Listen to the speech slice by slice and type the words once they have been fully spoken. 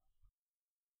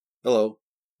Hello,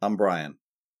 I'm Brian,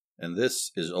 and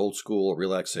this is Old School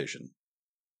Relaxation.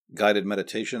 Guided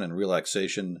meditation and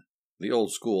relaxation the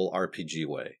old school RPG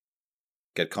way.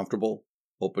 Get comfortable,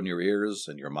 open your ears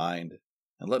and your mind,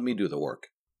 and let me do the work.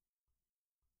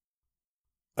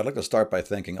 I'd like to start by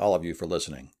thanking all of you for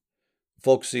listening.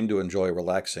 Folks seem to enjoy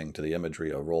relaxing to the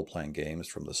imagery of role-playing games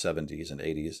from the 70s and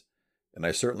 80s, and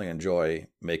I certainly enjoy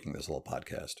making this little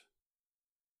podcast.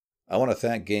 I want to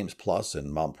thank Games Plus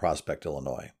in Mount Prospect,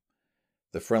 Illinois.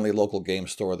 The friendly local game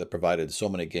store that provided so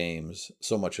many games,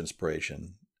 so much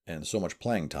inspiration, and so much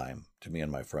playing time to me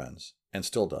and my friends, and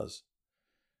still does.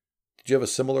 Did you have a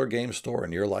similar game store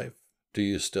in your life? Do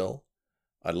you still?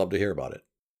 I'd love to hear about it.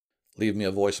 Leave me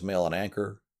a voicemail on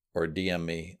Anchor, or DM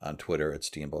me on Twitter at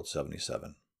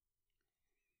Steamboat77.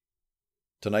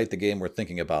 Tonight the game we're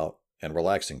thinking about and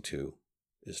relaxing to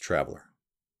is Traveler.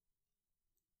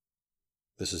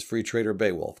 This is Free Trader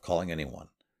Beowulf calling anyone.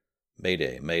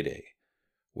 Mayday, mayday.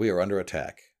 We are under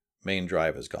attack. Main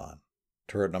drive is gone.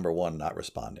 Turret number 1 not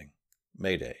responding.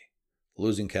 Mayday.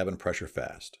 Losing cabin pressure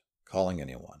fast. Calling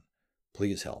anyone.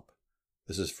 Please help.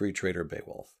 This is Free Trader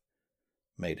Beowulf.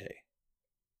 Mayday.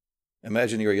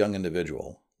 Imagine you're a young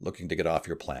individual looking to get off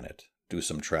your planet, do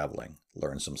some traveling,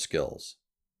 learn some skills.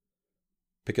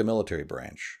 Pick a military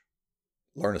branch.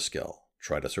 Learn a skill.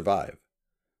 Try to survive.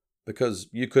 Because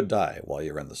you could die while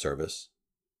you're in the service.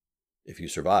 If you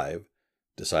survive,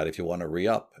 decide if you want to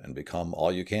re-up and become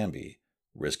all you can be,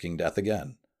 risking death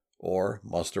again, or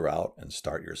muster out and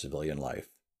start your civilian life.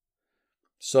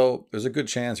 So there's a good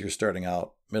chance you're starting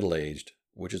out middle-aged,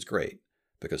 which is great,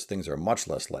 because things are much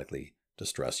less likely to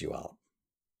stress you out.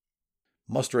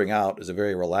 Mustering out is a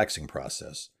very relaxing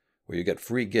process, where you get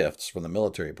free gifts from the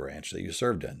military branch that you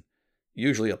served in,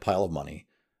 usually a pile of money,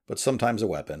 but sometimes a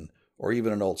weapon, or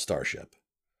even an old starship.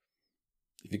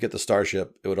 If you get the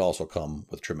starship, it would also come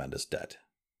with tremendous debt.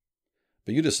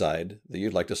 But you decide that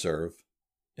you'd like to serve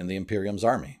in the Imperium's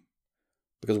army.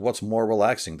 Because what's more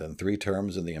relaxing than 3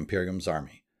 terms in the Imperium's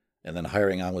army, and then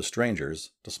hiring on with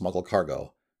strangers to smuggle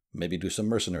cargo, maybe do some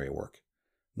mercenary work?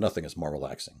 Nothing is more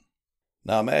relaxing.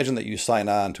 Now imagine that you sign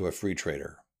on to a free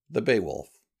trader, the Beowulf,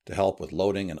 to help with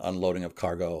loading and unloading of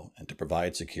cargo and to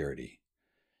provide security.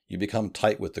 You become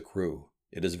tight with the crew.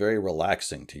 It is very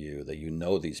relaxing to you that you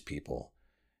know these people.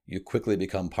 You quickly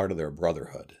become part of their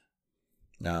brotherhood.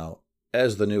 Now,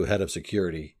 as the new head of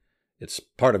security, it's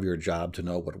part of your job to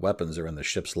know what weapons are in the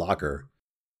ship's locker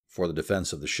for the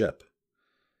defense of the ship.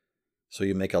 So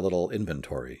you make a little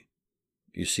inventory.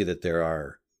 You see that there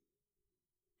are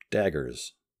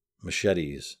daggers,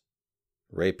 machetes,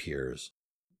 rapiers,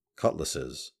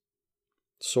 cutlasses,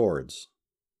 swords,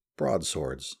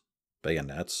 broadswords,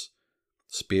 bayonets,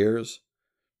 spears,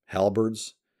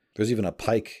 halberds. There's even a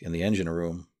pike in the engine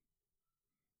room.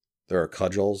 There are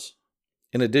cudgels,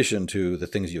 in addition to the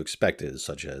things you expected,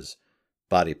 such as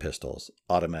body pistols,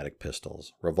 automatic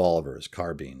pistols, revolvers,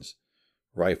 carbines,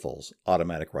 rifles,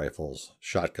 automatic rifles,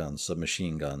 shotguns,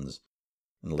 submachine guns,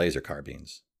 and laser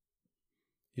carbines.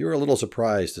 You're a little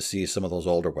surprised to see some of those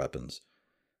older weapons,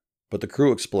 but the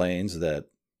crew explains that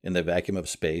in the vacuum of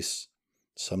space,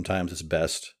 sometimes it's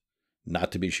best not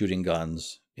to be shooting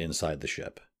guns inside the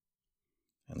ship.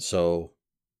 And so,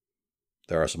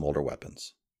 there are some older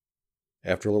weapons.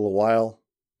 After a little while,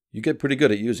 you get pretty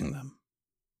good at using them,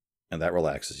 and that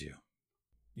relaxes you.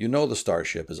 You know the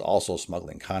starship is also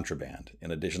smuggling contraband in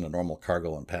addition to normal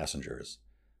cargo and passengers.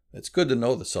 It's good to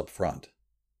know this up front.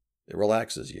 It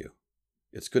relaxes you.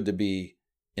 It's good to be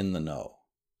in the know.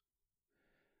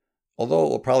 Although it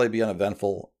will probably be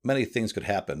uneventful, many things could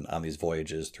happen on these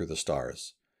voyages through the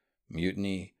stars.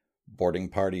 Mutiny, boarding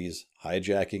parties,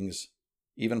 hijackings,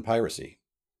 even piracy.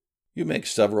 You make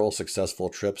several successful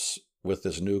trips with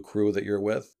this new crew that you're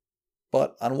with,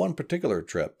 but on one particular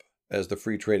trip, as the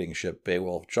free trading ship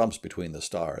Beowulf jumps between the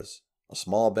stars, a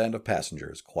small band of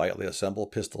passengers quietly assemble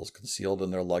pistols concealed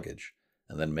in their luggage,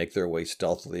 and then make their way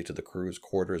stealthily to the crew's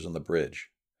quarters on the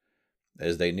bridge.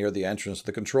 As they near the entrance to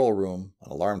the control room,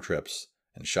 an alarm trips,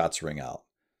 and shots ring out.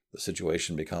 The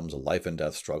situation becomes a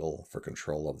life-and-death struggle for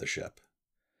control of the ship.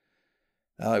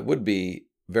 Now, it would be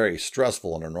very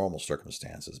stressful under normal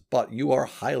circumstances, but you are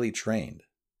highly trained,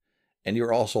 and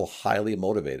you're also highly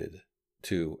motivated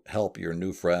to help your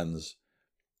new friends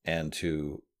and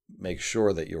to make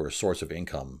sure that your source of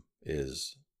income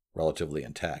is relatively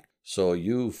intact. So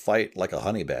you fight like a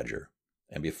honey badger,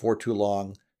 and before too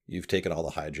long, you've taken all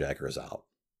the hijackers out.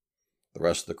 The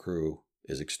rest of the crew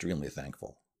is extremely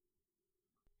thankful.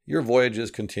 Your voyages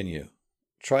continue.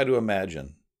 Try to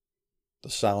imagine the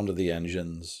sound of the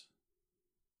engines,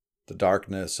 the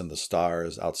darkness and the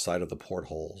stars outside of the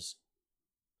portholes,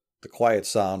 the quiet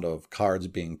sound of cards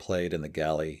being played in the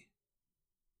galley,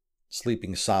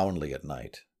 sleeping soundly at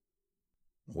night,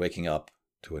 waking up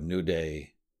to a new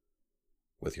day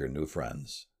with your new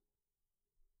friends.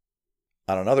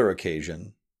 On another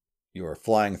occasion, you are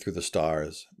flying through the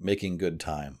stars, making good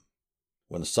time,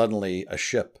 when suddenly a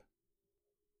ship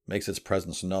makes its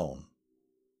presence known.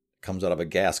 It comes out of a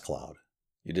gas cloud.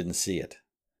 You didn't see it.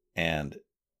 And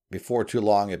before too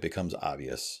long, it becomes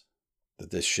obvious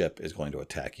that this ship is going to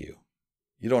attack you.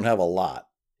 You don't have a lot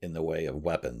in the way of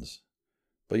weapons,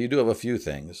 but you do have a few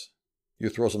things. You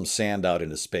throw some sand out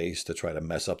into space to try to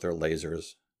mess up their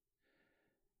lasers,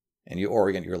 and you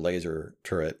orient your laser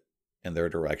turret in their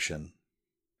direction.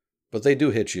 But they do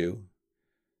hit you,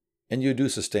 and you do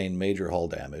sustain major hull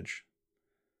damage.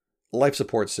 Life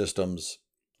support systems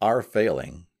are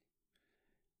failing,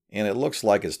 and it looks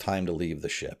like it's time to leave the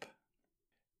ship.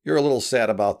 You're a little sad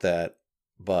about that,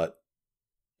 but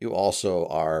you also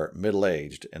are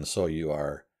middle-aged, and so you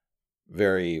are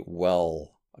very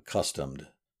well accustomed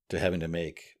to having to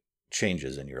make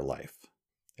changes in your life.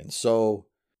 And so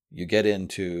you get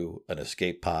into an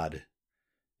escape pod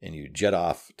and you jet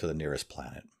off to the nearest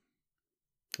planet,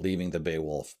 leaving the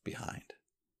Beowulf behind.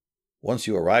 Once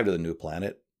you arrive to the new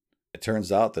planet, it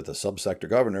turns out that the subsector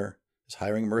governor is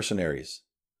hiring mercenaries.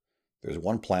 There's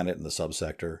one planet in the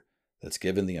subsector that's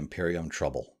given the Imperium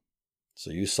trouble. So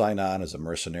you sign on as a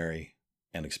mercenary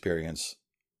and experience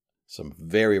some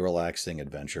very relaxing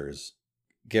adventures.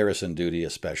 Garrison duty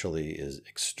especially is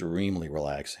extremely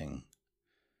relaxing.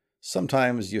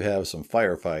 Sometimes you have some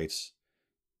firefights.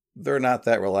 They're not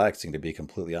that relaxing, to be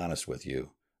completely honest with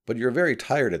you, but you're very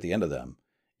tired at the end of them,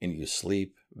 and you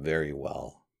sleep very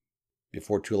well.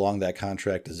 Before too long, that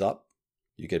contract is up.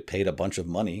 You get paid a bunch of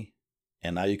money,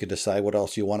 and now you can decide what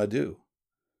else you want to do.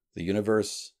 The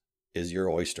universe is your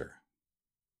oyster.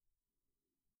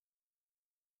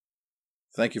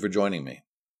 Thank you for joining me.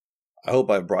 I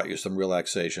hope I've brought you some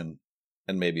relaxation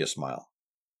and maybe a smile.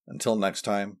 Until next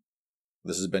time,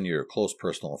 this has been your close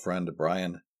personal friend,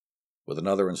 Brian, with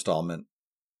another installment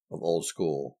of Old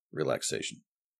School Relaxation.